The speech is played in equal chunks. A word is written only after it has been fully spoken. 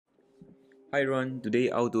Hi everyone, today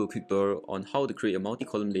I'll do a quick tutorial on how to create a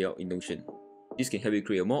multi-column layout in Notion. This can help you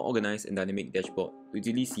create a more organized and dynamic dashboard to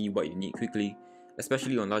easily see what you need quickly,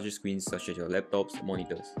 especially on larger screens such as your laptops or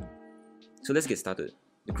monitors. So let's get started.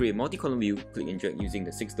 To create a multi-column view, click and drag using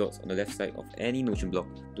the 6 dots on the left side of any Notion block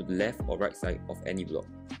to the left or right side of any block.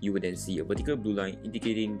 You will then see a vertical blue line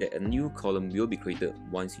indicating that a new column will be created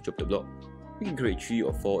once you drop the block. You can create 3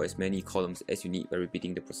 or 4 as many columns as you need by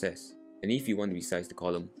repeating the process. And if you want to resize the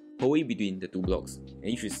column, hover between the two blocks and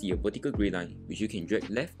you should see a vertical grey line which you can drag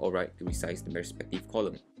left or right to resize the respective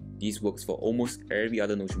column. This works for almost every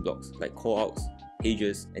other Notion blocks like callouts,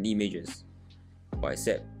 pages and images, but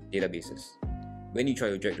except databases. When you try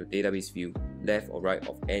to drag the database view left or right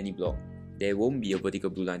of any block, there won't be a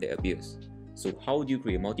vertical blue line that appears. So how do you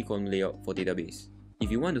create a multi-column layout for database?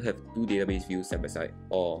 If you want to have 2 database views side by side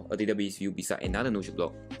or a database view beside another Notion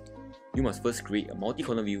block, you must first create a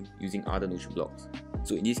multi-column view using other Notion blocks.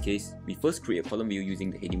 So in this case, we first create a column view using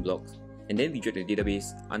the heading blocks, and then we drag the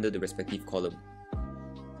database under the respective column.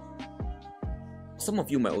 Some of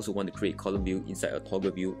you might also want to create a column view inside a toggle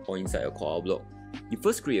view or inside a callout block. You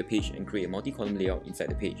first create a page and create a multi-column layout inside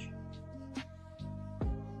the page.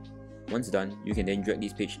 Once done, you can then drag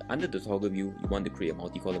this page under the toggle view you want to create a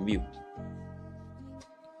multi-column view.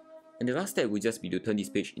 And the last step will just be to turn this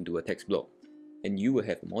page into a text block, and you will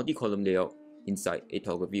have a multi-column layout inside a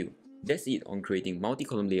toggle view. That's it on creating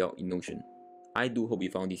multi-column layout in Notion. I do hope you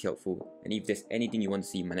found this helpful, and if there's anything you want to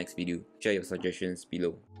see in my next video, share your suggestions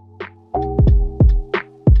below.